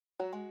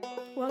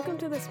Welcome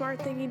to the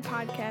Smart Thinking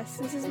Podcast.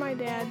 This is my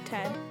dad,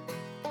 Ted.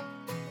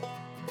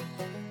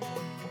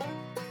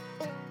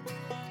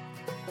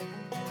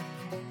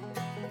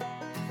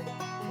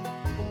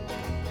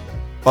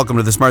 Welcome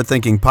to the Smart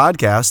Thinking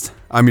Podcast.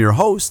 I'm your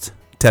host,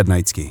 Ted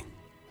Knightsky.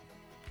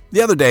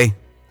 The other day,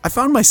 I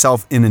found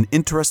myself in an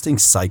interesting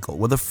cycle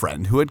with a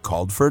friend who had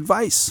called for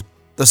advice.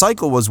 The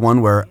cycle was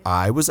one where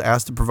I was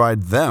asked to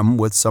provide them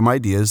with some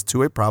ideas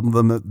to a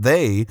problem that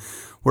they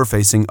were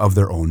facing of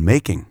their own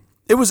making.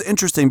 It was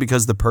interesting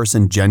because the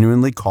person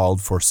genuinely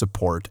called for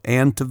support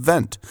and to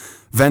vent.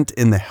 Vent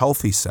in the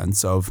healthy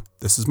sense of,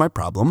 this is my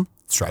problem,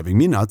 it's driving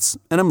me nuts,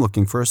 and I'm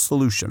looking for a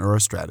solution or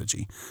a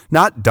strategy.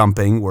 Not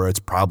dumping where it's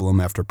problem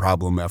after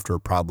problem after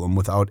problem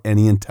without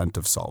any intent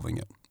of solving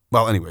it.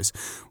 Well, anyways,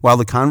 while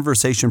the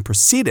conversation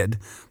proceeded,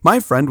 my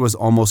friend was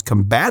almost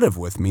combative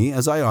with me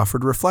as I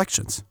offered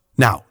reflections.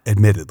 Now,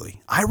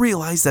 admittedly, I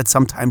realize that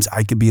sometimes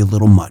I could be a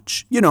little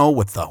much,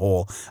 with the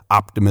whole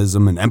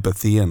optimism and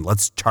empathy and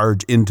let's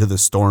charge into the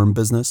storm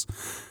business.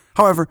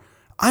 However,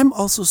 I'm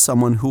also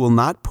someone who will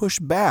not push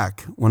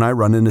back when I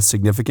run into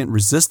significant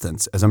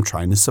resistance as I'm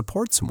trying to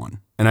support someone.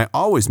 And I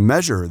always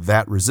measure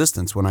that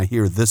resistance when I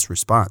hear this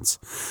response.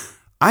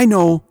 I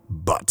know,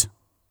 but.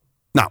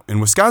 Now, in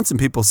Wisconsin,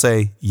 people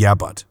say, yeah,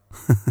 but.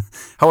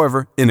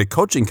 However, in a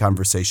coaching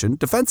conversation,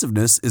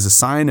 defensiveness is a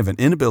sign of an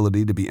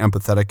inability to be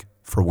empathetic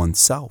for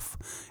oneself.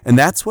 And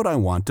that's what I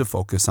want to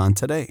focus on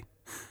today.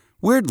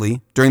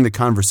 Weirdly, during the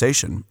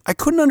conversation, I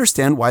couldn't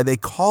understand why they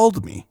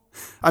called me.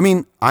 I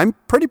mean, I'm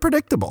pretty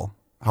predictable.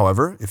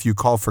 However, if you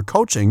call for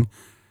coaching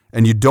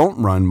and you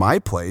don't run my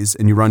plays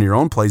and you run your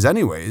own plays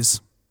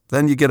anyways,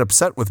 then you get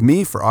upset with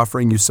me for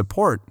offering you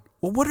support.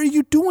 Well, what are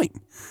you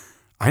doing?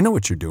 I know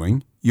what you're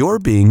doing. You're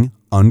being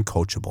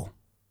uncoachable.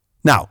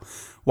 Now,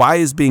 why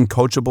is being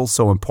coachable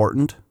so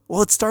important?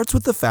 Well, it starts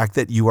with the fact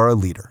that you are a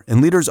leader, and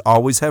leaders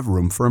always have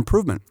room for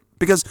improvement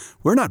because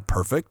we're not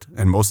perfect,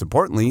 and most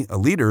importantly, a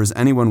leader is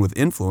anyone with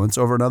influence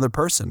over another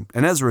person.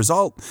 And as a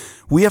result,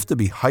 we have to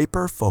be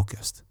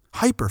hyper-focused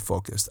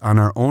on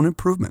our own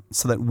improvement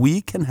so that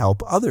we can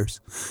help others.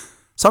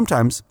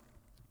 Sometimes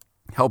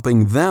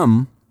helping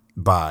them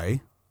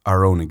by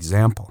our own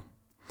example.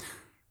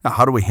 Now,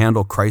 how do we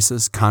handle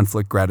crisis,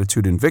 conflict,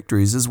 gratitude, and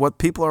victories is what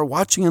people are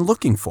watching and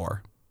looking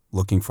for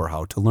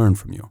how to learn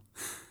from you.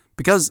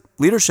 Because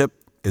leadership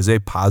is a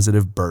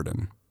positive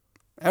burden.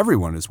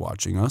 Everyone is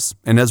watching us,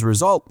 and as a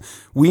result,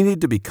 we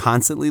need to be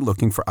constantly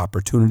looking for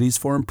opportunities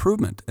for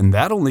improvement, and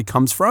that only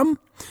comes from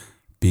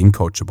being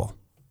coachable.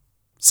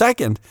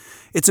 Second,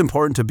 it's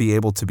important to be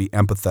able to be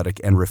empathetic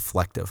and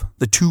reflective,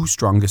 the two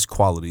strongest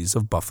qualities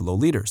of Buffalo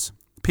leaders.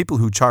 People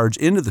who charge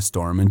into the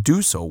storm and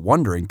do so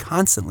wondering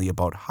constantly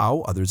about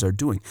how others are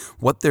doing,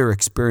 what they're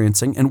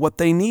experiencing, and what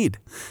they need.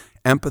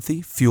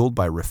 Empathy fueled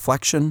by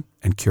reflection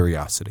and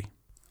curiosity.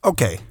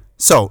 Okay,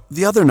 so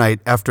the other night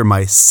after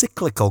my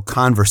cyclical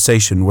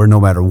conversation where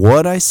no matter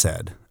what I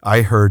said,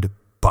 I heard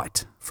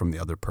but from the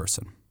other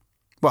person.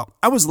 Well,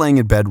 I was laying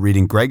in bed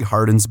reading Greg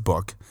Hardin's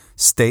book,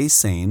 Stay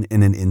Sane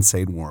in an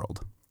Insane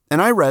World. And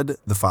I read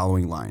the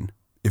following line: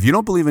 if you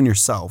don't believe in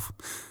yourself,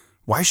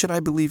 why should I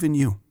believe in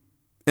you?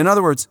 In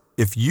other words,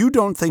 if you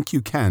don't think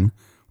you can,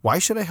 why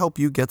should I help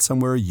you get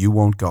somewhere you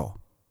won't go?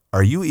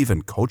 Are you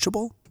even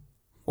coachable?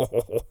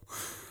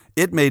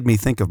 It made me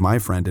think of my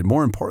friend, and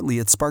more importantly,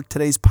 it sparked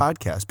today's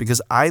podcast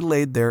because I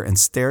laid there and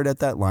stared at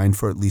that line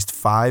for at least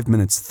 5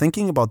 minutes,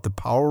 thinking about the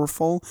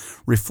powerful,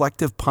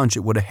 reflective punch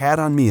it would have had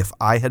on me if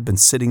I had been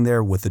sitting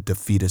there with a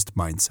defeatist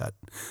mindset.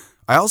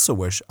 I also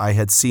wish I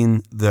had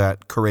seen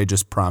that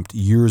courageous prompt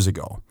years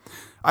ago.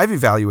 I've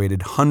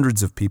evaluated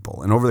hundreds of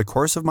people, and over the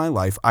course of my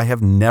life, I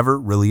have never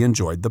really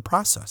enjoyed the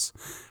process.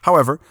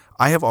 However,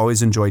 I have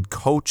always enjoyed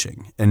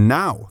coaching, and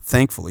now,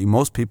 thankfully,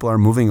 most people are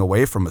moving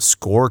away from a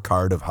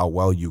scorecard of how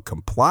well you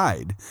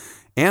complied,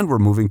 and we're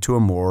moving to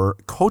a more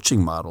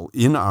coaching model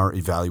in our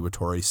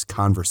evaluatory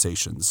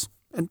conversations,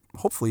 and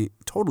hopefully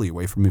totally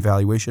away from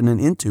evaluation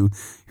and into,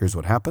 here's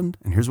what happened,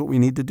 and here's what we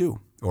need to do,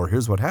 or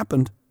here's what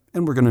happened,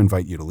 and we're going to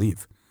invite you to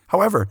leave.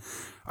 However,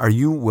 are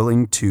you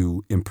willing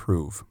to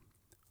improve?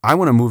 I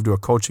want to move to a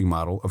coaching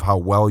model of how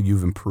well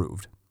you've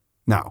improved.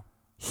 Now,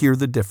 hear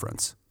the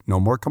difference. No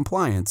more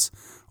compliance,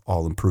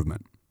 all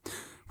improvement.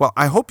 Well,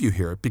 I hope you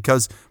hear it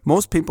because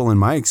most people in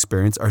my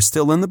experience are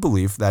still in the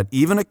belief that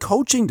even a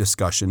coaching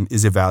discussion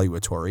is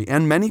evaluatory,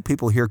 and many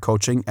people hear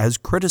coaching as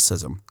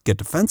criticism, get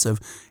defensive,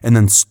 and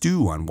then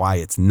stew on why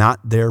it's not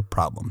their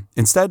problem.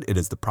 Instead, it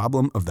is the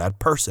problem of that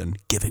person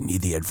giving me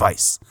the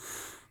advice.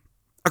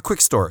 A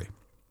quick story.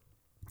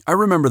 I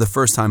remember the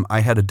first time I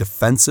had a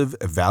defensive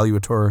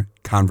evaluatory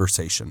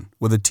conversation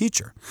with a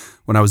teacher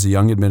when I was a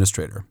young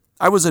administrator.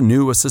 I was a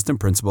new assistant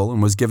principal and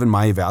was given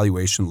my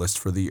evaluation list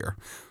for the year.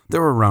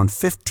 There were around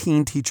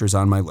 15 teachers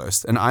on my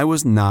list, and I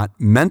was not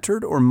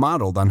mentored or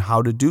modeled on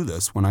how to do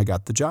this when I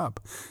got the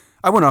job.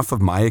 I went off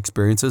of my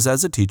experiences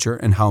as a teacher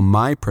and how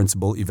my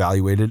principal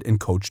evaluated and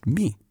coached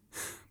me.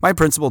 My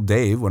principal,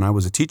 Dave, when I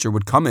was a teacher,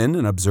 would come in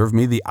and observe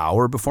me the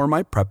hour before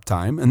my prep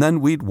time, and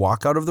then we'd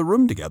walk out of the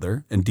room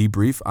together and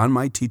debrief on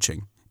my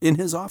teaching in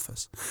his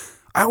office.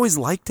 I always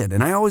liked it,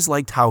 and I always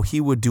liked how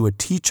he would do a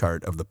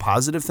T-chart of the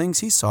positive things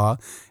he saw,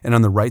 and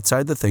on the right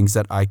side, the things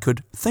that I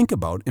could think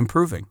about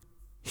improving.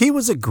 He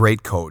was a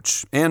great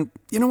coach, and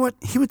you know what?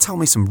 He would tell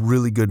me some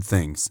really good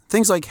things.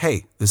 Things like,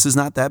 hey, this is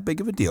not that big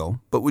of a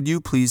deal, but would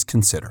you please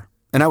consider?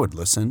 And I would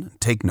listen,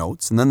 take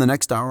notes, and then the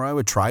next hour I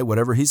would try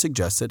whatever he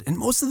suggested, and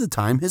most of the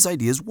time his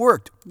ideas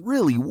worked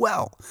really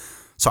well.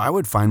 So I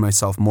would find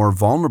myself more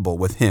vulnerable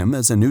with him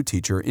as a new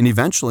teacher, and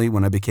eventually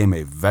when I became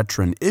a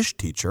veteran-ish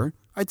teacher,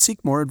 I'd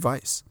seek more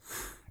advice.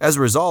 As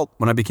a result,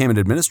 when I became an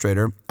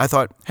administrator, I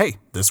thought, hey,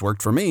 this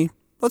worked for me.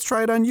 Let's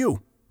try it on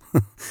you.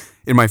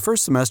 In my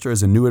first semester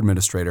as a new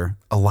administrator,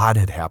 a lot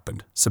had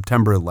happened.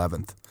 September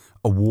 11th,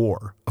 a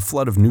war, a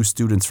flood of new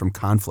students from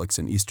conflicts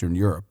in Eastern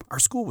Europe. Our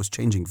school was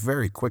changing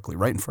very quickly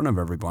right in front of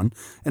everyone,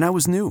 and I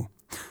was new.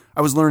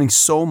 I was learning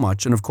so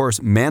much and, of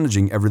course,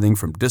 managing everything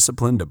from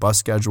discipline to bus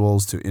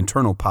schedules to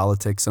internal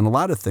politics and a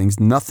lot of things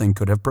nothing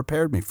could have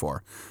prepared me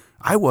for.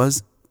 I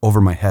was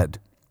over my head,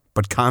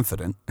 but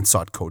confident and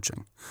sought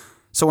coaching.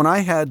 So when I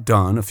had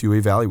done a few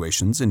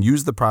evaluations and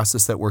used the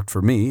process that worked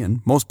for me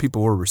and most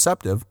people were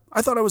receptive,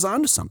 I thought I was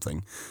onto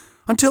something.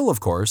 Until, of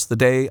course, the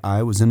day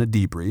I was in a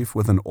debrief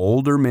with an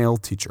older male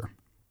teacher.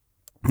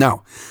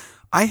 Now,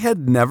 I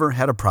had never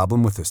had a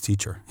problem with this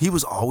teacher. He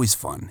was always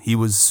fun. He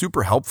was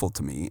super helpful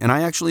to me, and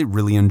I actually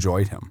really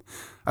enjoyed him.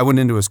 I went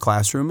into his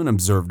classroom and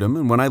observed him,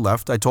 and when I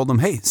left, I told him,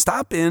 hey,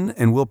 stop in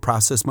and we'll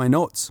process my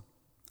notes.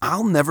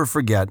 I'll never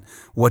forget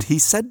what he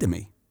said to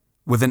me.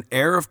 With an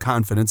air of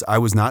confidence I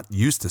was not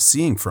used to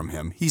seeing from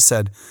him, he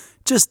said,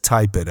 just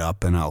type it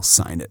up and I'll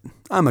sign it.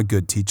 I'm a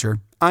good teacher.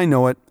 I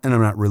know it, and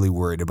I'm not really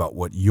worried about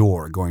what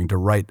you're going to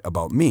write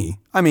about me.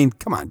 I mean,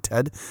 come on,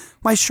 Ted.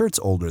 My shirt's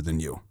older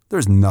than you.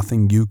 There's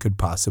nothing you could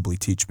possibly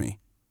teach me.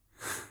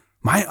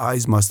 My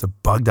eyes must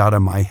have bugged out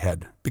of my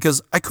head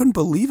because I couldn't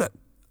believe it.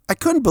 I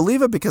couldn't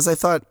believe it because I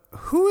thought,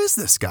 who is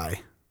this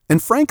guy?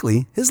 And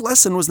frankly, his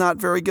lesson was not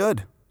very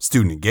good.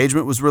 Student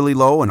engagement was really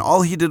low, and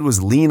all he did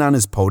was lean on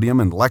his podium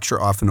and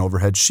lecture off an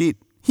overhead sheet.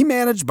 He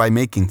managed by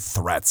making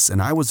threats,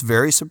 and I was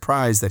very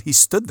surprised that he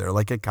stood there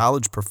like a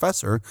college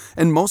professor,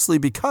 and mostly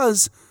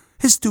because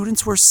his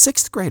students were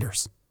sixth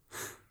graders.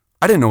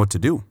 I didn't know what to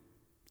do.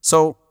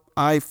 So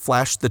I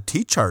flashed the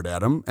T-chart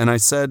at him, and I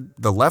said,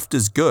 the left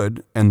is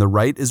good, and the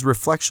right is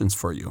reflections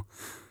for you.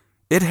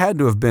 It had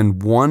to have been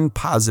one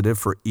positive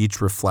for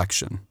each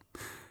reflection.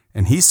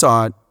 And he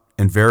saw it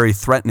and very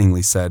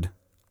threateningly said,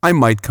 I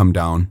might come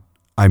down,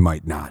 I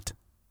might not.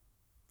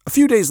 A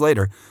few days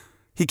later,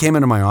 he came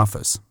into my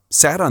office,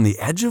 sat on the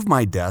edge of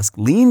my desk,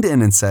 leaned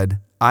in and said,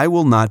 I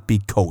will not be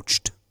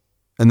coached.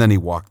 And then he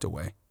walked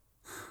away.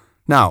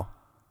 Now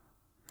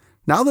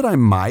that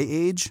I'm my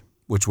age,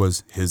 which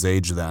was his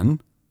age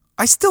then,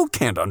 I still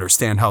can't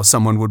understand how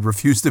someone would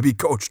refuse to be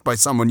coached by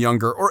someone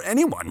younger or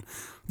anyone.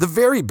 The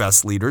very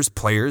best leaders,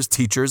 players,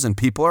 teachers, and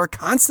people are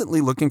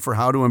constantly looking for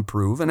how to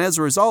improve, and as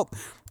a result,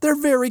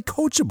 they're very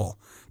coachable.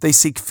 They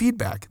seek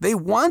feedback. They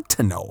want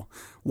to know,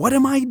 what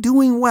am I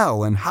doing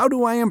well and how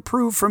do I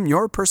improve from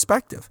your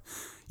perspective?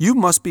 You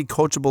must be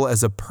coachable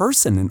as a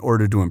person in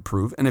order to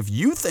improve, and if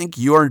you think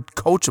you're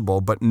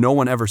coachable but no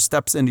one ever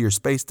steps into your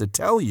space to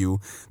tell you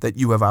that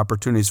you have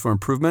opportunities for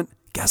improvement,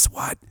 guess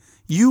what?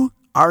 You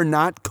are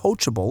not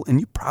coachable, and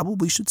you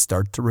probably should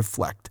start to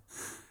reflect.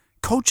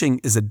 Coaching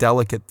is a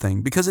delicate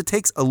thing because it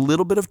takes a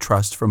little bit of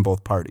trust from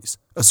both parties,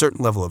 a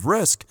certain level of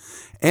risk,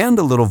 and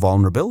a little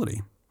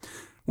vulnerability.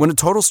 When a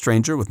total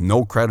stranger with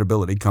no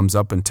credibility comes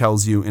up and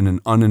tells you in an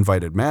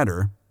uninvited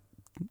manner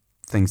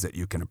things that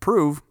you can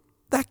improve,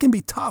 that can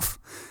be tough.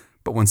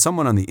 But when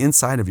someone on the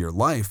inside of your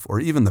life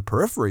or even the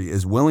periphery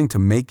is willing to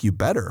make you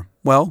better,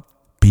 well,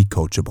 be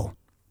coachable.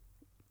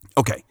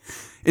 Okay,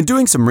 in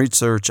doing some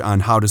research on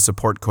how to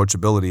support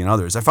coachability in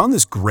others, I found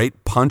this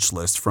great punch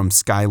list from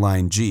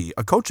Skyline G,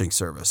 a coaching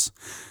service.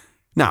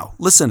 Now,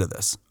 listen to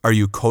this. Are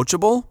you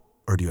coachable,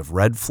 or do you have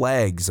red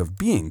flags of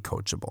being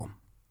coachable?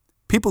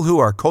 People who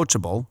are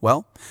coachable,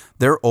 well,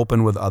 they're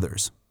open with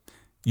others.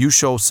 You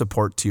show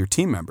support to your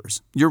team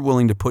members. You're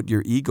willing to put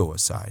your ego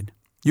aside.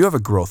 You have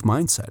a growth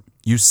mindset.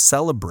 You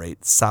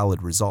celebrate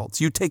solid results.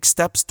 You take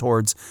steps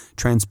towards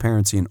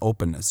transparency and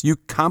openness. You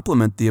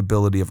compliment the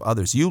ability of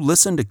others. You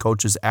listen to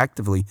coaches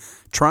actively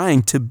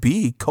trying to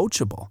be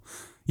coachable.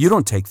 You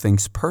don't take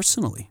things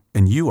personally,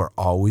 and you are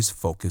always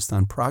focused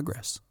on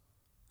progress.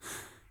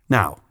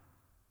 Now,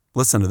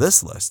 listen to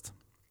this list.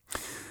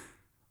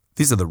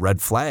 These are the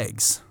red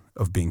flags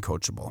of being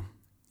coachable.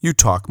 You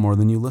talk more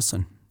than you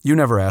listen. You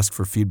never ask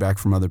for feedback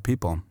from other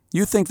people.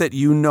 You think that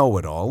you know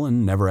it all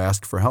and never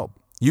ask for help.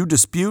 You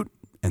dispute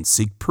and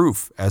seek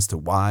proof as to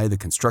why the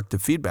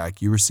constructive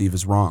feedback you receive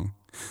is wrong.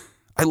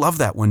 I love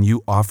that when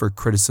you offer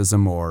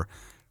criticism or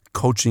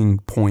coaching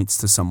points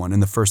to someone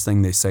and the first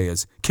thing they say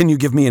is, "Can you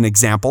give me an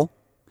example?"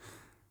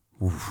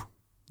 Oof,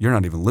 you're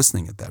not even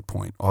listening at that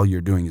point. All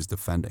you're doing is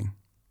defending.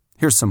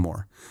 Here's some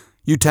more.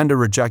 You tend to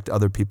reject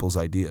other people's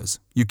ideas.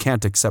 You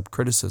can't accept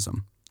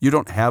criticism. You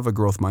don't have a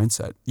growth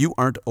mindset. You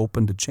aren't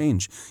open to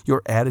change.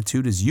 Your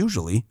attitude is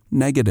usually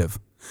negative.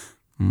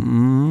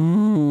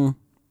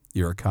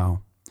 You're a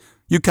cow.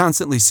 You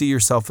constantly see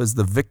yourself as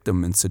the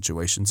victim in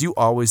situations. You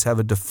always have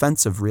a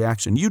defensive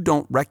reaction. You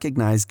don't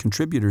recognize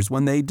contributors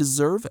when they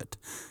deserve it.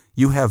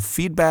 You have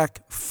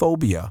feedback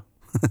phobia.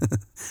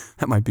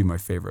 That might be my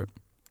favorite.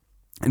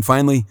 And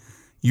finally,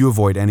 you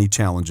avoid any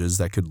challenges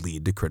that could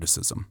lead to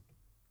criticism.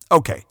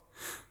 Okay,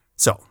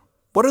 so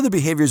what are the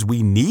behaviors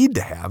we need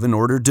to have in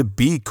order to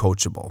be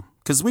coachable?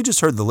 Because we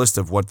just heard the list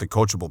of what the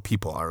coachable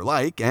people are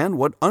like and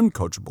what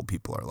uncoachable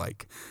people are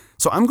like.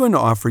 So I'm going to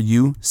offer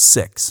you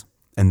 6,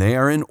 and they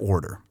are in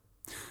order.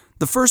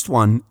 The first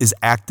one is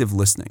active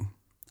listening.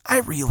 I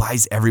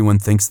realize everyone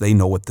thinks they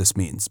know what this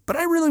means, but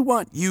I really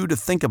want you to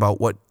think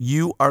about what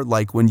you are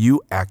like when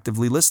you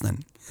actively listen.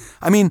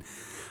 I mean,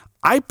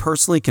 I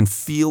personally can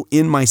feel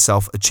in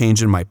myself a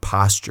change in my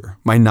posture,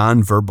 my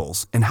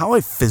nonverbals, and how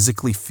I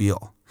physically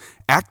feel.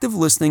 Active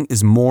listening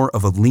is more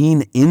of a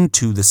lean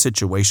into the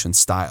situation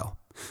style.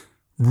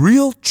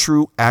 Real,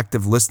 true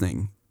active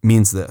listening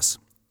means this.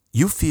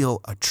 You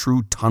feel a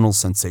true tunnel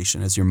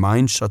sensation as your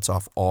mind shuts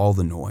off all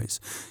the noise.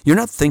 You're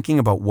not thinking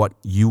about what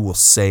you will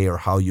say or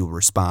how you'll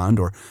respond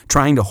or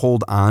trying to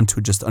hold on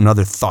to just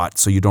another thought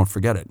so you don't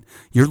forget it.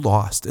 You're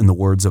lost in the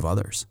words of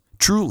others.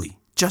 Truly,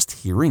 just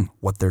hearing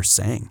what they're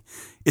saying.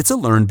 It's a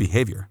learned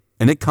behavior,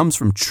 and it comes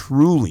from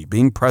truly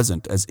being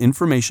present as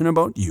information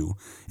about you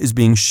is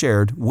being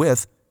shared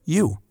with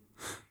you.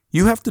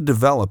 You have to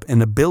develop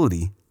an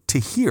ability to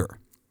hear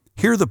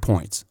the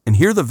points, and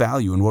hear the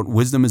value in what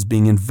wisdom is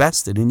being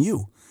invested in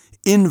you.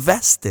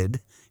 Invested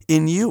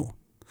in you.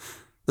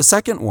 The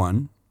second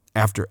one,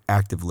 after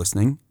active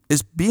listening,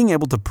 is being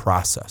able to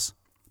process.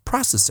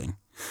 Processing.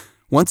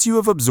 Once you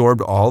have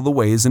absorbed all the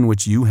ways in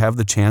which you have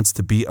the chance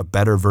to be a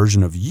better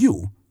version of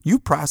you, you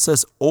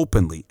process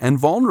openly and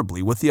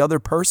vulnerably with the other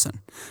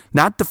person,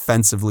 not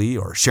defensively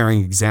or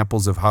sharing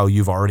examples of how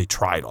you've already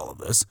tried all of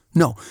this.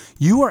 No,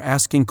 you are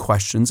asking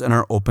questions and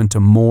are open to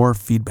more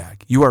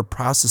feedback. You are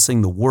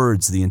processing the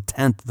words, the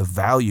intent, the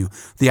value,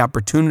 the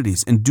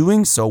opportunities, and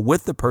doing so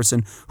with the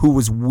person who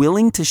was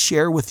willing to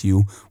share with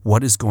you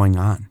what is going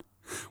on.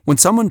 When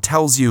someone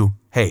tells you,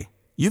 hey,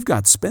 you've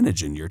got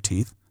spinach in your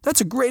teeth, that's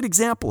a great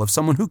example of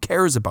someone who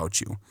cares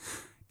about you.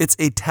 It's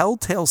a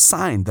telltale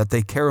sign that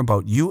they care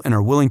about you and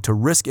are willing to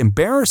risk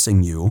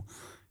embarrassing you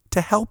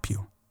to help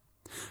you.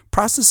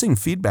 Processing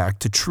feedback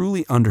to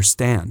truly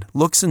understand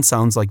looks and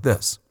sounds like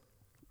this.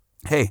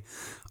 Hey,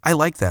 I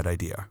like that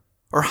idea.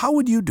 Or how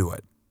would you do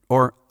it?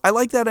 Or I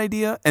like that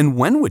idea, and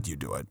when would you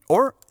do it?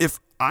 Or if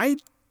I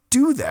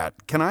do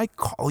that, can I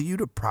call you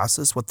to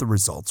process what the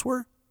results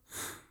were?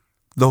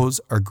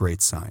 Those are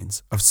great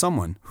signs of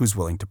someone who's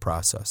willing to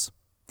process.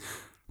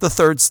 The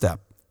third step,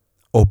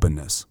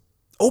 openness.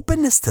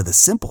 Openness to the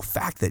simple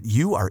fact that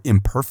you are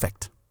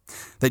imperfect,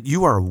 that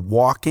you are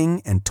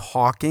walking and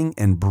talking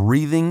and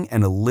breathing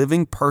and a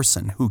living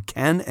person who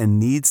can and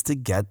needs to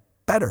get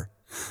better.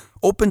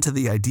 Open to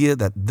the idea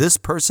that this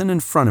person in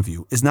front of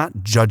you is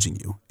not judging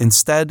you,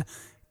 instead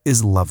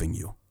is loving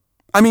you.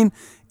 I mean,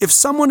 if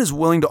someone is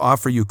willing to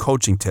offer you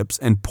coaching tips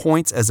and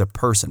points as a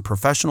person,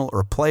 professional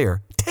or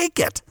player, take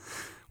it.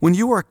 When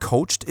you are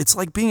coached, it's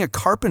like being a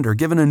carpenter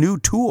given a new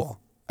tool.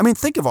 I mean,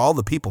 think of all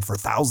the people for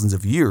thousands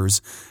of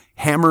years.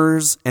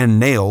 Hammers and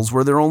nails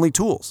were their only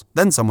tools.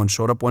 Then someone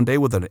showed up one day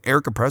with an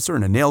air compressor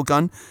and a nail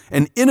gun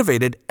and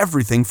innovated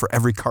everything for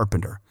every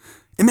carpenter.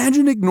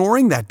 Imagine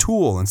ignoring that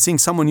tool and seeing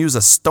someone use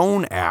a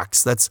stone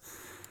axe that's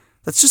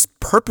just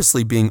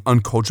purposely being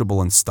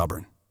uncoachable and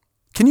stubborn.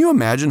 Can you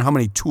imagine how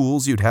many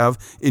tools you'd have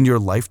in your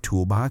life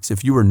toolbox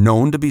if you were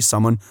known to be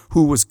someone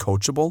who was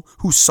coachable,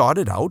 who sought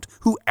it out,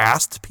 who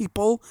asked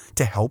people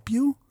to help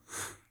you?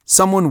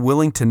 Someone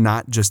willing to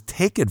not just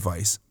take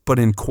advice, but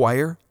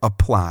inquire,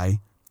 apply,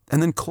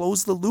 and then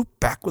close the loop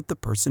back with the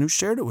person who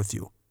shared it with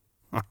you.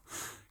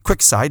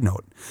 Quick side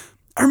note.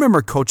 I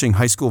remember coaching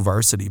high school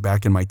varsity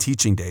back in my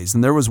teaching days,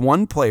 and there was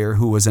one player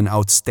who was an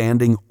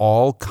outstanding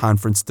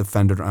all-conference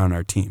defender on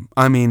our team.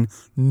 I mean,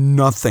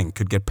 nothing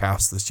could get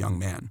past this young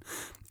man.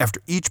 After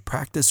each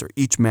practice or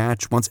each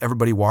match, once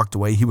everybody walked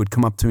away, he would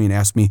come up to me and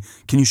ask me,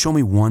 can you show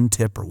me one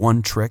tip or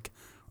one trick?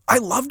 I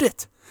loved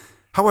it.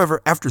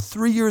 However, after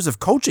 3 years of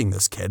coaching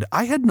this kid,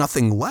 I had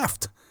nothing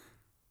left.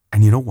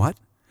 And you know what?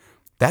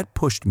 That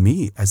pushed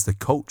me as the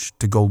coach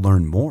to go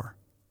learn more.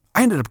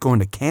 I ended up going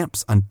to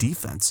camps on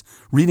defense,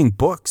 reading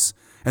books,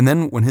 and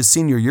then when his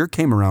senior year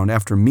came around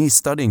after me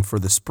studying for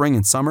the spring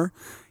and summer,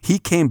 he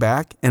came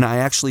back and I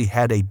actually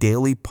had a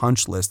daily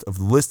punch list of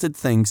listed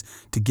things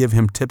to give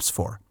him tips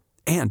for.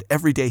 And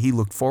every day he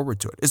looked forward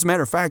to it. As a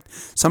matter of fact,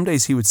 some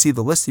days he would see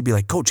the list, he'd be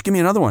like, Coach, give me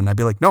another one. And I'd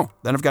be like, no,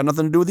 then I've got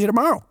nothing to do with you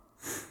tomorrow.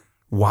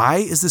 Why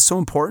is this so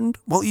important?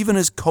 Well, even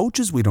as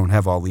coaches, we don't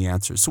have all the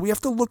answers, so we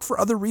have to look for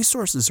other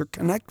resources or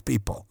connect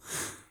people.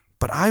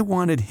 But I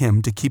wanted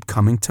him to keep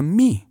coming to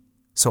me,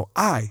 so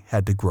I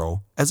had to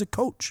grow as a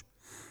coach.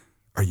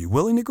 Are you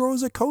willing to grow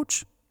as a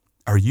coach?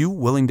 Are you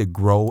willing to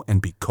grow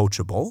and be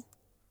coachable?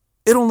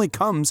 It only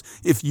comes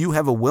if you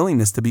have a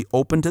willingness to be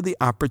open to the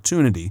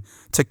opportunity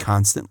to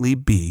constantly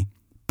be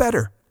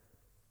better.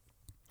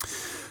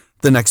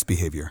 The next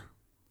behavior,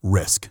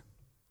 risk.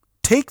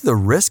 Take the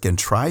risk and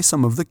try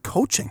some of the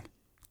coaching.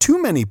 Too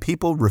many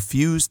people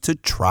refuse to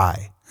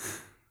try.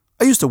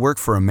 I used to work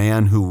for a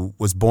man who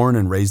was born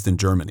and raised in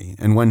Germany,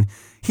 and when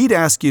he'd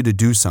ask you to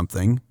do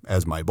something,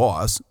 as my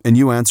boss, and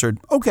you answered,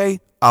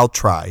 "Okay, I'll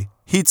try,"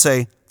 he'd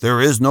say,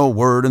 "There is no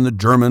word in the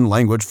German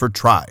language for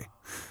try.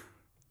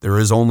 There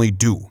is only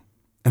do."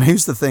 And I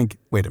used to think,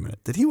 wait a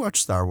minute, did he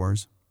watch Star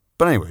Wars?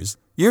 But anyways,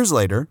 years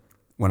later,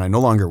 when I no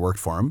longer worked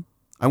for him,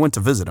 I went to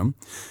visit him,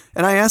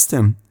 and I asked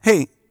him,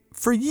 "Hey,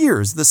 for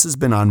years this has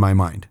been on my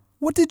mind.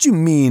 What did you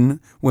mean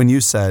when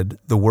you said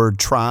the word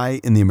try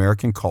in the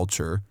American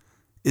culture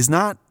is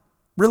not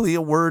really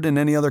a word in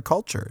any other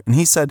culture?" And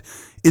he said,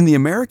 in the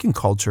American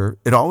culture,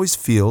 it always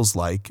feels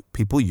like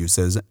people use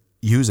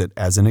it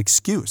as an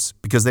excuse,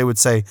 because they would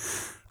say,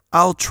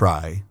 "I'll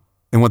try."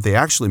 And what they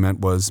actually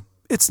meant was,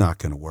 it's not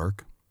going to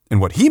work. And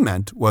what he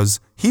meant was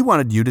he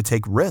wanted you to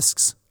take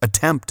risks,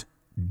 attempt,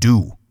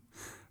 do.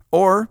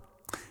 Or,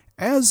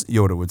 as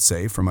Yoda would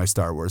say for my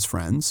Star Wars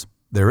friends,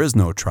 there is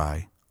no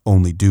try,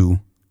 only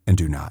do and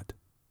do not.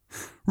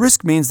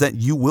 Risk means that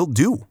you will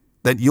do,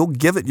 that you'll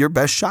give it your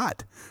best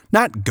shot,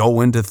 not go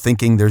into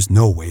thinking there's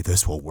no way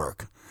this will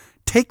work.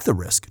 Take the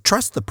risk,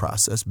 trust the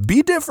process,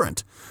 be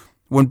different.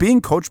 When being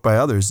coached by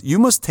others, you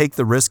must take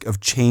the risk of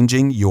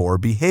changing your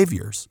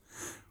behaviors.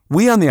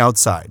 We on the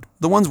outside,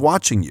 the ones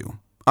watching you,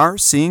 are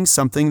seeing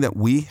something that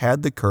we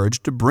had the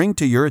courage to bring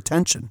to your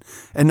attention.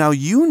 And now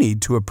you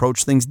need to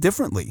approach things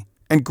differently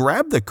and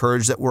grab the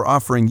courage that we're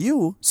offering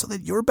you so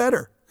that you're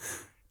better.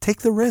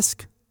 Take the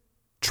risk.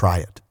 Try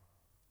it.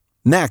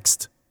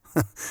 Next,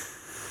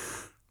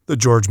 the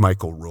George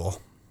Michael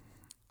rule.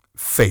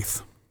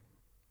 Faith.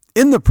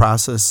 In the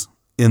process,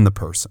 in the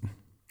person.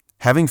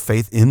 Having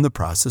faith in the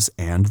process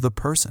and the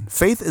person.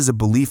 Faith is a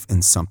belief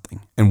in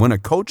something. And when a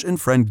coach and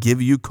friend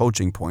give you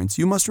coaching points,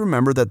 you must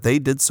remember that they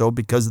did so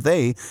because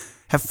they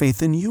have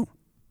faith in you.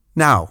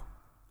 Now,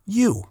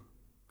 you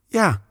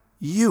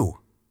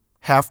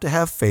have to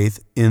have faith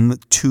in the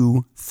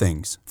two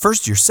things.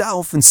 First,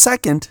 yourself, and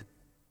second,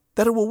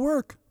 that it will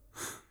work.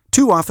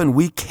 Too often,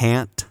 we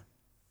can't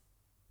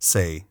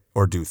say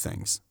or do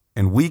things.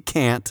 And we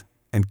can't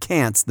and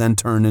can'ts then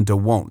turn into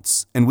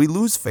won'ts. And we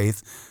lose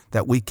faith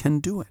that we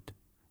can do it.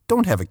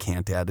 Don't have a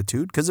can't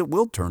attitude, because it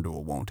will turn to a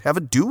won't. Have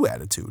a do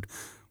attitude.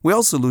 We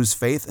also lose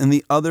faith in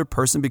the other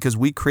person because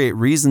we create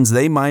reasons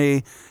they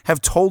might have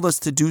told us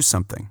to do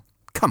something.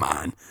 Come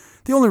on.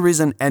 The only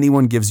reason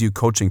anyone gives you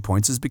coaching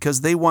points is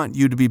because they want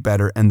you to be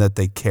better and that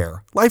they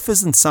care. Life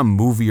isn't some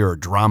movie or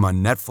drama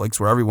on Netflix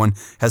where everyone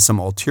has some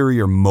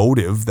ulterior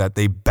motive that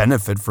they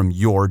benefit from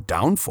your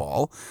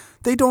downfall.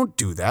 They don't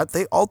do that.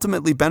 They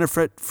ultimately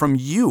benefit from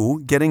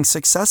you getting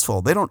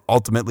successful. They don't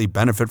ultimately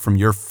benefit from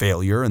your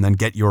failure and then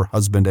get your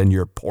husband and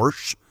your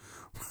Porsche.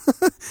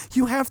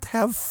 You have to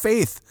have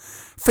faith.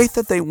 Faith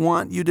that they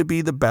want you to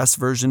be the best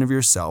version of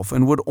yourself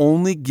and would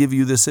only give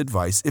you this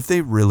advice if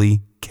they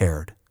really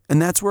cared.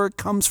 And that's where it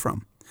comes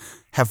from.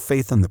 Have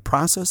faith in the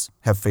process,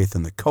 have faith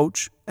in the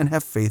coach, and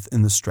have faith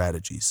in the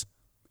strategies.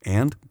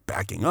 And,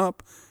 backing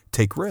up,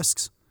 take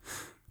risks.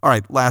 All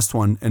right, last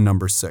one, and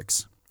number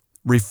 6.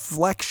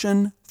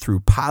 Reflection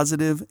through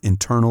positive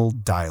internal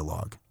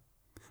dialogue.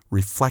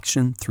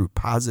 Reflection through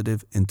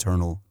positive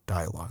internal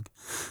dialogue.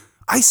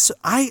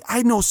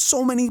 I know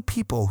so many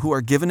people who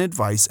are given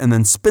advice and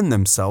then spin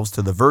themselves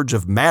to the verge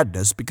of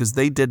madness because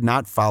they did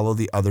not follow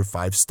the other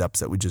 5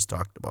 steps that we just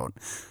talked about.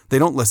 They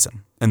don't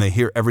listen, and they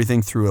hear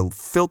everything through a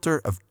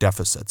filter of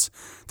deficits.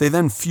 They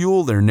then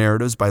fuel their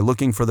narratives by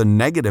looking for the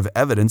negative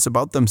evidence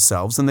about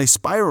themselves, and they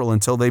spiral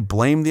until they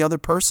blame the other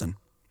person.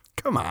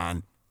 Come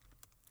on.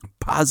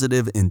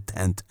 Positive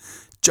intent,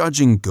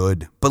 judging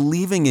good,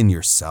 believing in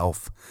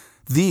yourself.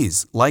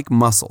 These, like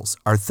muscles,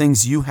 are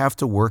things you have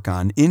to work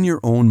on in your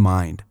own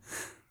mind.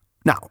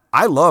 Now,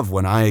 I love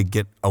when I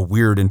get a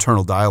weird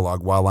internal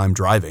dialogue while I'm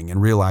driving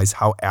and realize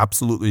how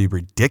absolutely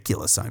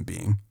ridiculous I'm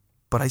being.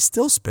 But I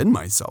still spin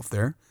myself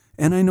there,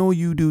 and I know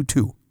you do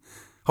too.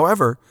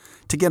 However,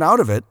 to get out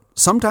of it,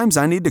 sometimes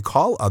I need to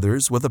call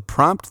others with a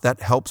prompt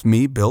that helps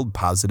me build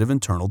positive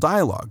internal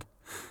dialogue.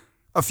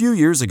 A few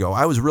years ago,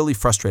 I was really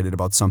frustrated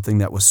about something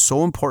that was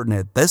so important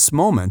at this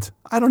moment,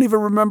 I don't even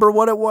remember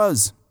what it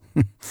was.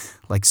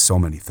 Like so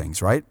many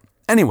things, right?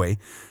 Anyway,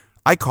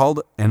 I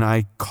called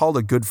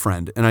a good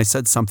friend, and I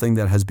said something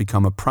that has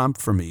become a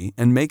prompt for me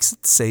and makes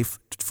it safe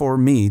for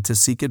me to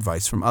seek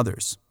advice from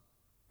others.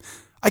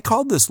 I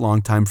called this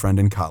longtime friend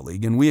and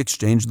colleague, and we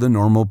exchanged the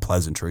normal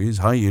pleasantries.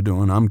 How you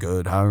doing? I'm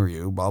good. How are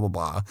you? Blah, blah,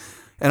 blah.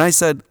 And I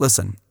said,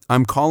 listen,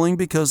 I'm calling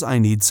because I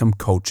need some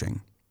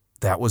coaching.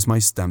 That was my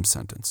stem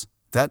sentence.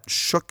 That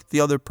shook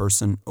the other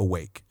person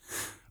awake.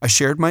 I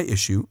shared my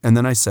issue, and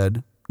then I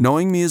said,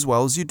 knowing me as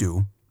well as you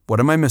do, what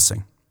am I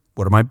missing?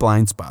 What are my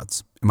blind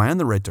spots? Am I on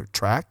the right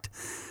track?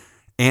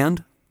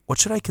 And what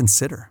should I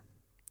consider?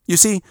 You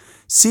see,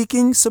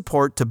 seeking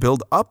support to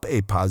build up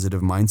a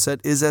positive mindset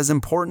is as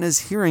important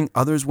as hearing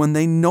others when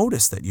they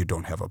notice that you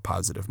don't have a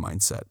positive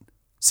mindset.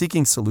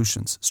 Seeking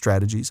solutions,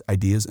 strategies,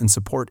 ideas, and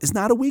support is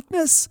not a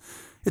weakness.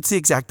 It's the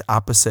exact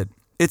opposite.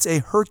 It's a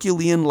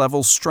Herculean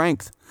level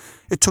strength.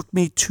 It took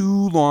me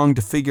too long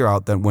to figure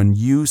out that when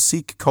you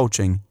seek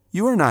coaching,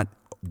 You are not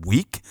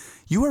weak.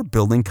 You are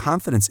building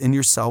confidence in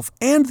yourself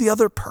and the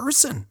other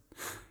person.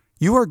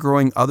 You are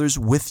growing others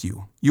with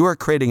you. You are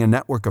creating a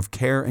network of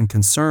care and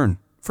concern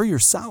for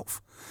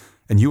yourself.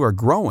 And you are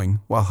growing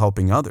while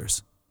helping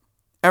others.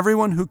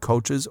 Everyone who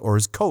coaches or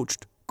is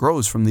coached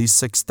grows from these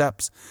 6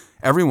 steps.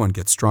 Everyone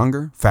gets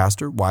stronger,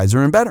 faster,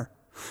 wiser, and better.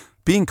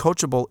 Being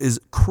coachable is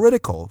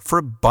critical for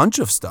a bunch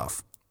of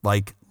stuff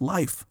like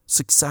life,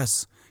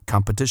 success,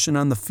 competition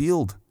on the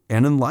field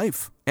and in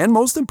life. And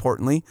most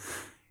importantly,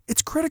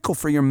 it's critical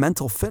for your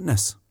mental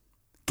fitness.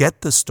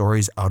 Get the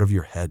stories out of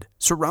your head.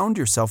 Surround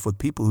yourself with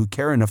people who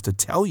care enough to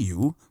tell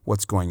you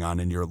what's going on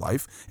in your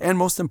life. And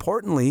most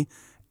importantly,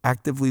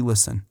 actively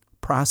listen,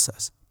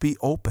 process, be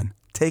open,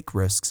 take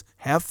risks,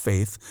 have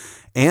faith,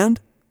 and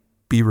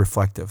be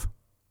reflective.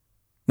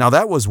 Now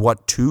that was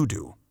what to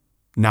do.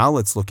 Now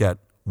let's look at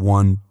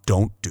one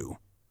don't do.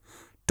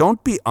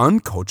 Don't be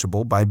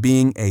uncoachable by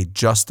being a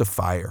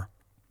justifier.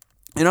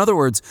 In other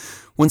words,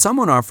 when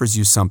someone offers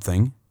you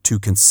something to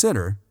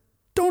consider,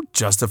 don't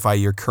justify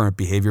your current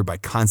behavior by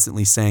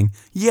constantly saying,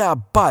 yeah,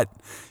 but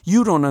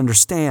you don't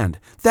understand.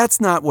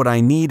 That's not what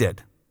I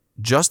needed.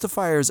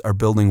 Justifiers are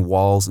building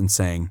walls and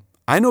saying,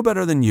 I know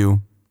better than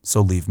you,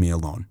 so leave me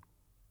alone.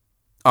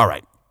 All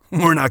right,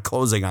 we're not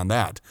closing on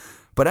that.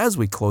 But as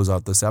we close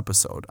out this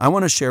episode, I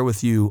want to share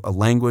with you a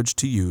language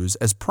to use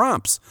as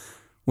prompts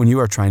when you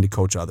are trying to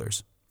coach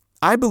others.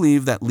 I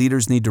believe that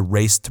leaders need to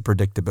race to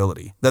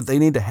predictability, that they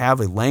need to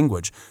have a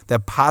language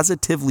that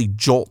positively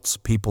jolts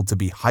people to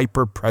be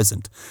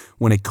hyper-present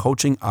when a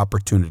coaching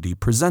opportunity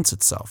presents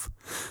itself.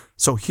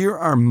 So here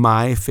are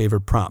my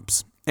favorite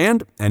prompts.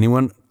 And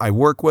anyone I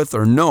work with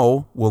or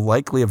know will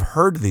likely have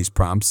heard these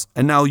prompts,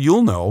 and now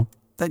you'll know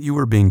that you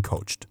were being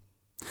coached.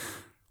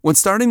 When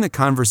starting the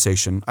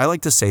conversation, I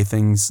like to say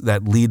things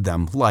that lead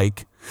them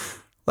like,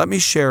 let me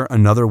share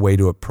another way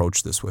to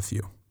approach this with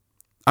you.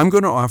 I'm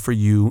going to offer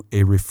you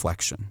a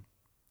reflection.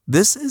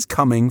 This is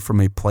coming from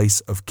a place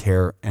of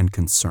care and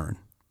concern.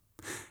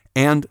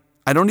 And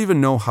I don't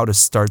even know how to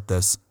start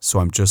this, so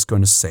I'm just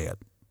going to say it.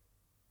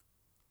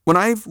 When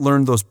I've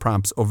learned those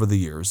prompts over the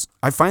years,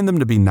 I find them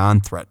to be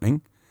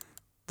non-threatening.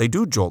 They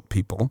do jolt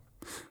people,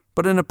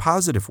 but in a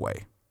positive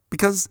way.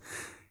 Because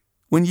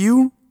when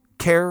you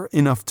care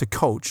enough to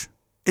coach,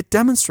 it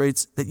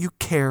demonstrates that you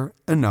care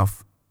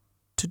enough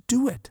to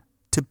do it,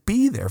 to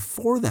be there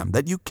for them,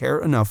 that you care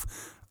enough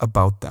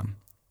about them.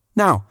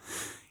 Now,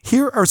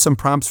 here are some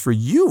prompts for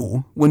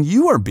you when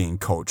you are being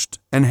coached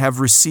and have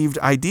received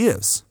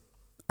ideas.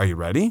 Are you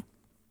ready?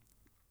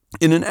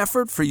 In an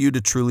effort for you to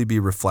truly be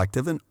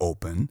reflective and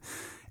open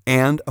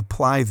and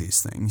apply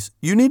these things,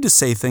 you need to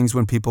say things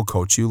when people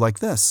coach you like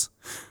this.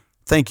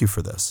 Thank you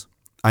for this.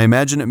 I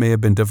imagine it may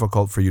have been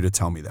difficult for you to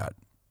tell me that.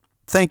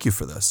 Thank you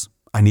for this.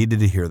 I needed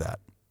to hear that.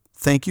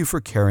 Thank you for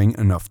caring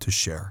enough to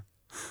share.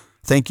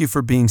 Thank you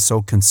for being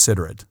so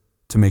considerate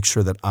to make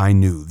sure that I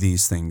knew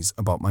these things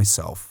about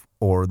myself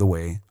or the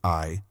way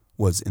I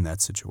was in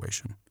that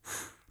situation.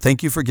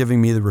 Thank you for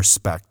giving me the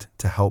respect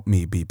to help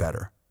me be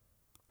better.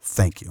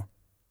 Thank you.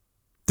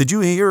 Did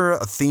you hear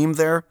a theme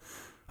there?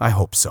 I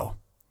hope so.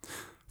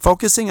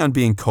 Focusing on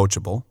being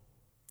coachable,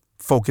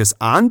 focus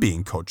on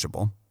being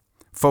coachable,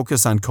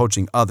 focus on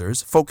coaching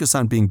others, focus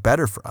on being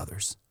better for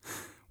others.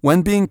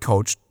 When being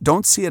coached,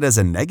 don't see it as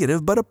a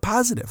negative, but a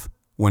positive.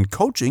 When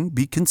coaching,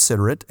 be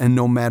considerate, and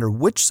no matter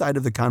which side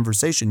of the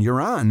conversation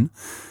you're on,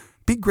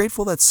 be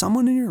grateful that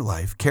someone in your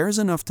life cares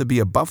enough to be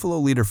a buffalo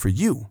leader for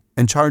you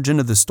and charge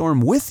into the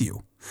storm with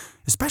you,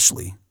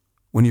 especially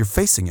when you're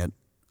facing it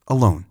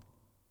alone.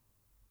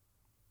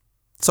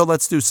 So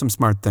let's do some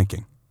smart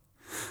thinking.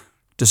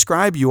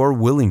 Describe your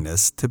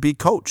willingness to be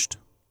coached.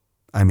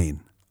 I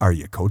mean, are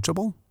you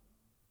coachable?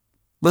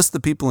 List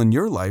the people in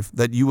your life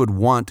that you would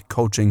want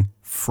coaching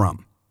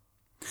from.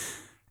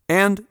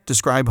 And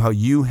describe how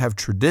you have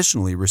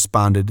traditionally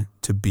responded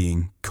to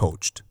being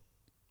coached.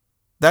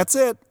 That's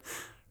it.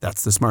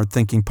 That's the Smart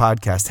Thinking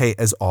Podcast. Hey,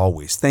 as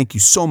always, thank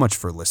you so much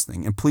for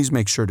listening. And please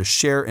make sure to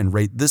share and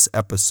rate this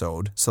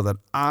episode so that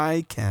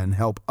I can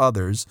help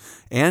others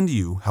and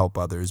you help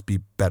others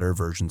be better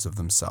versions of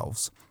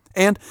themselves.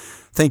 And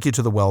thank you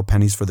to the Well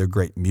Pennies for their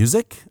great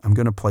music. I'm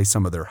going to play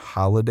some of their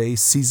holiday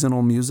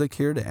seasonal music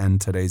here to end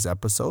today's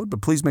episode,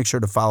 but please make sure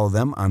to follow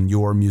them on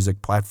your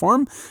music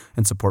platform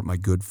and support my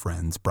good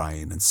friends,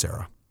 Brian and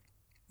Sarah.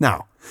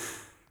 Now,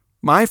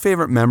 my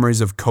favorite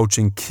memories of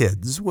coaching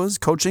kids was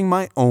coaching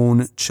my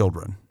own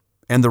children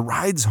and the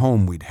rides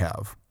home we'd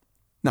have.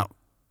 Now,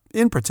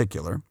 in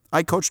particular,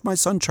 I coached my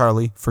son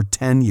Charlie for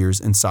 10 years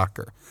in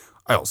soccer.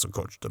 I also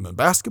coached him in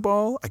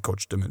basketball. I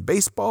coached him in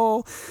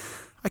baseball.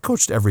 I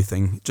coached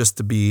everything just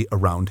to be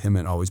around him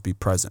and always be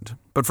present.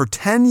 But for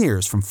 10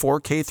 years, from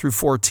 4K through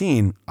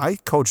 14, I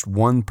coached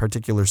one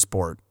particular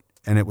sport,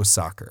 and it was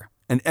soccer.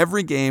 And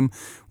every game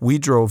we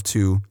drove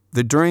to,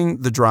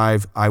 during the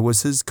drive, I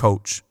was his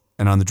coach,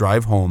 and on the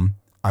drive home,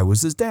 I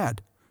was his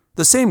dad.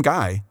 The same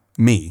guy,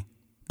 me,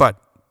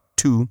 but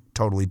 2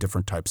 totally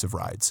different types of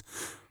rides.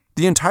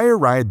 The entire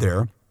ride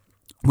there,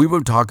 we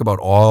would talk about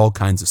all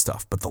kinds of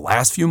stuff, but the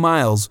last few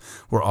miles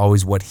were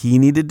always what he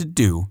needed to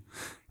do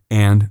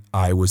and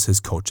I was his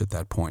coach at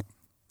that point.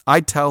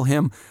 I'd tell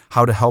him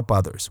how to help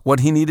others,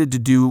 what he needed to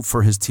do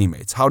for his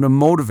teammates, how to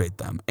motivate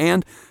them,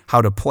 and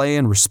how to play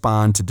and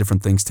respond to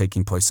different things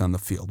taking place on the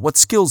field, what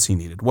skills he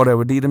needed, what I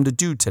would need him to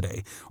do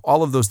today,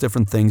 all of those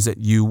different things that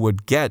you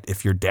would get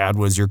if your dad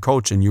was your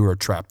coach and you were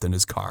trapped in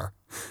his car.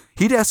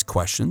 He'd ask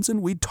questions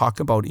and we'd talk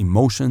about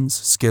emotions,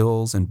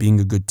 skills, and being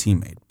a good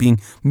teammate,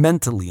 being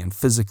mentally and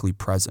physically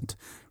present,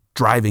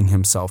 driving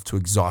himself to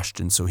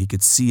exhaustion so he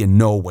could see and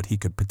know what he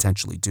could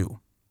potentially do.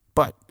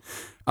 But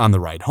on the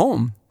ride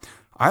home,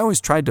 I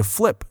always tried to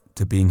flip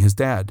to being his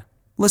dad,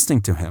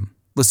 listening to him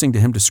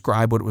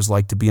describe what it was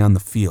like to be on the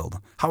field,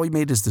 how he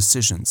made his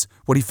decisions,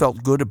 what he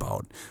felt good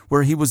about,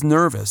 where he was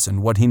nervous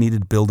and what he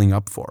needed building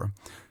up for,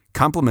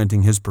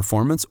 complimenting his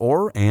performance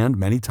and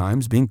many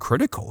times being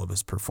critical of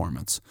his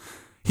performance.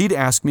 He'd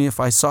ask me if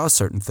I saw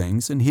certain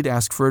things and he'd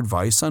ask for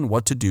advice on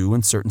what to do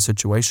in certain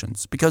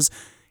situations because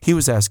he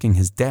was asking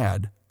his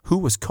dad who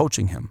was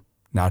coaching him,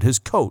 not his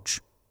coach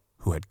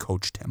who had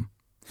coached him.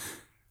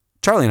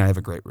 Charlie and I have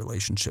a great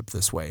relationship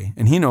this way,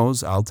 and he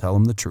knows I'll tell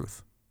him the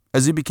truth.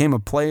 As he became a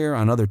player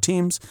on other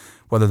teams,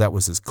 whether that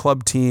was his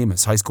club team,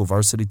 his high school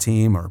varsity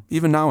team, or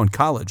even now in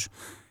college,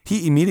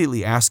 he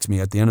immediately asks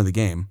me at the end of the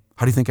game,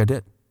 "How do you think I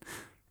did?"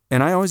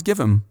 And I always give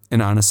him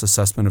an honest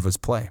assessment of his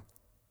play.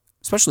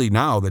 Especially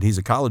now that he's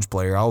a college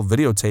player, I'll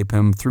videotape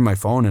him through my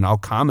phone and I'll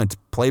comment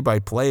play by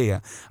play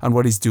on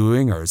what he's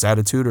doing or his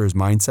attitude or his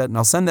mindset, and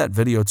I'll send that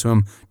video to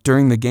him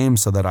during the game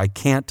so that I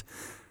can't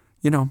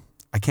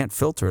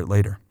filter it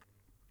later.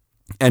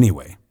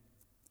 Anyway,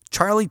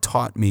 Charlie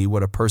taught me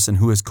what a person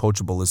who is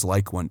coachable is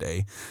like one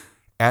day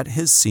at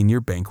his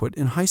senior banquet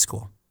in high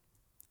school.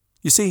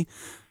 You see,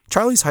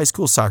 Charlie's high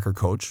school soccer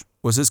coach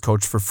was his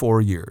coach for 4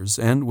 years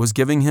and was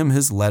giving him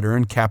his letter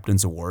and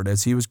captain's award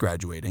as he was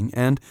graduating,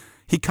 and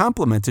he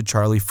complimented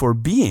Charlie for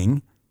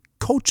being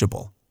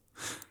coachable.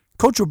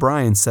 Coach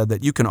O'Brien said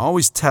that you can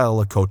always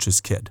tell a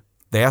coach's kid.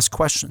 They ask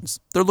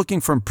questions. They're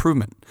looking for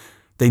improvement.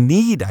 They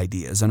need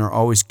ideas and are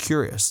always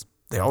curious.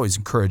 They always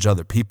encourage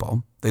other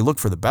people. They look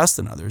for the best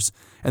in others,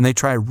 and they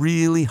try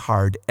really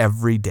hard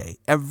every day,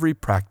 every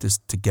practice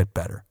to get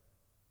better.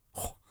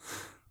 Oh,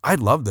 I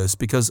love this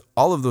because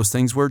all of those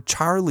things were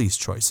Charlie's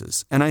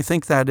choices, and I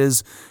think that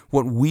is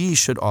what we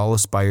should all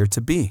aspire to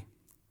be.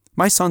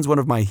 My son's one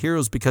of my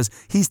heroes because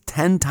he's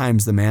 10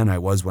 times the man I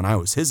was when I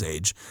was his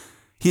age.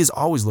 He is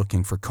always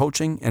looking for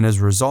coaching, and as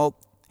a result,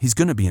 he's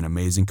going to be an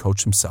amazing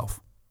coach himself.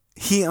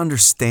 He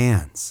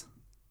understands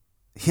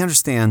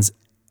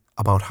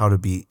about how to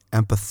be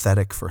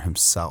empathetic for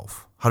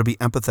himself, how to be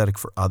empathetic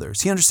for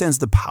others. He understands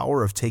the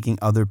power of taking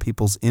other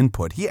people's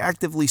input. He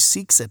actively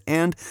seeks it,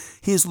 and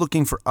he is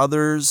looking for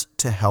others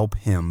to help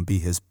him be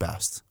his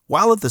best,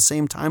 while at the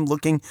same time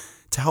looking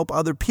to help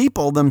other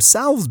people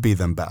themselves be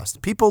their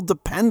best. People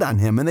depend on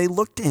him, and they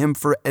look to him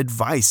for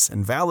advice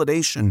and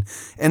validation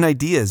and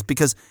ideas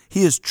because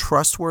he is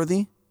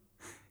trustworthy,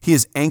 he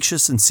is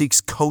anxious and seeks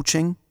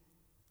coaching,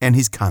 and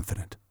he's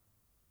confident.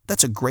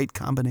 That's a great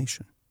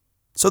combination.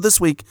 So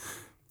this week,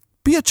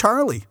 be a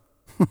Charlie.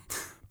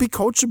 Be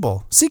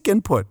coachable, seek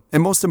input,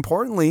 and most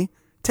importantly,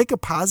 take a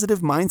positive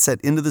mindset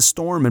into the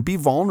storm and be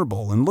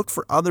vulnerable and look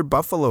for other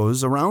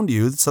buffaloes around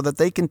you so that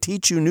they can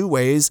teach you new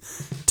ways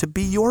to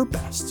be your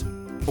best.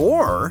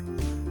 Or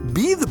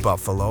be the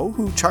buffalo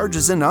who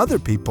charges in other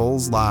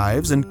people's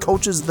lives and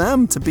coaches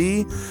them to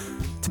be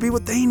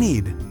what they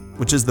need,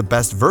 which is the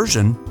best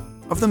version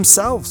of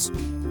themselves.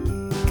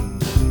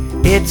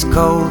 It's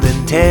cold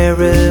and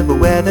terrible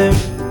weather,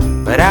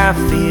 but I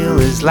feel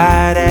as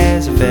light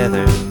as a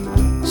feather.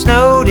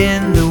 Snowed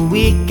in the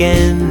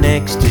weekend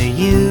next to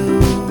you.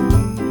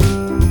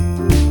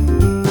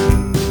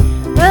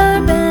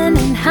 Bourbon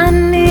and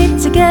honey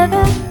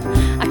together,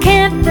 I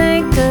can't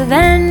think of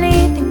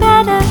anything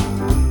better.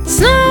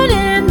 Snowed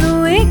in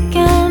the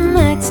weekend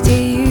next to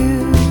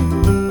you.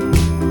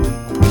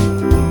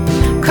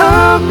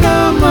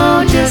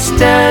 Coachable just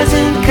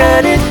doesn't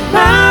cut it.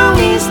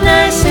 Maui's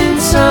nice in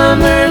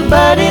summer,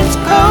 but it's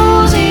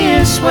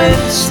coziest when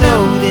it's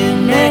snowed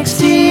in next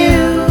to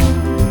you.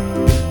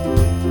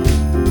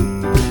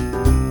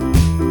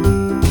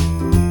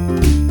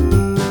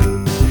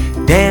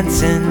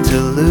 Dancing to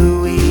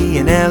Louie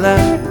and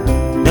Ella,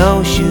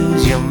 no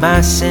shoes, you're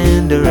my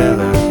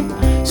Cinderella.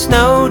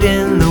 Snowed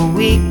in the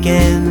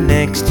weekend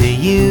next to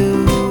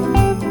you.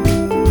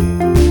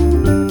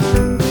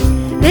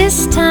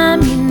 This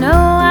time you know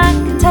I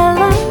can tell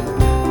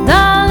her,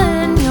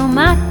 darling, you're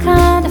my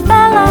kind of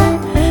fella.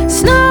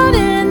 Snowed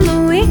in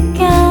the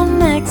weekend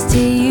next to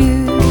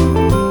you.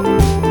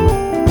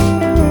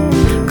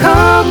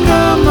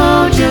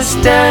 Coachable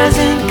just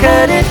doesn't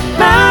cut it.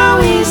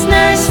 Maui's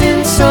nice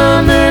in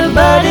summer,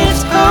 but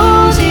it's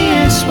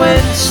coziest when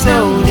it's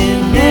snowed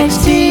in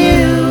next to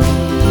you.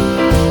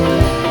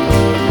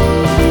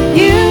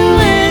 You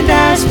and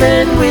I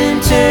spend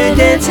winter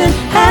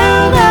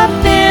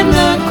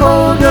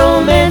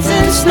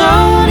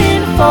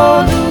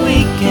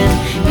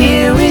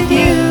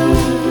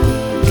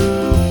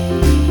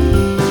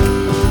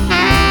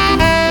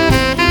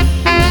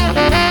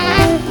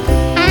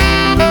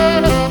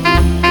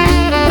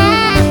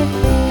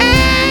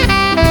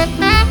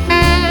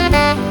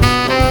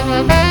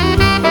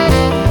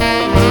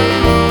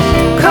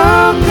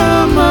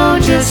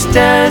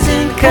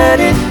cut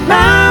it.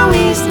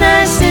 Maui's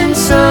nice in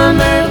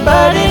summer,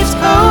 but it's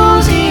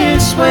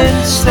coziest when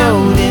snow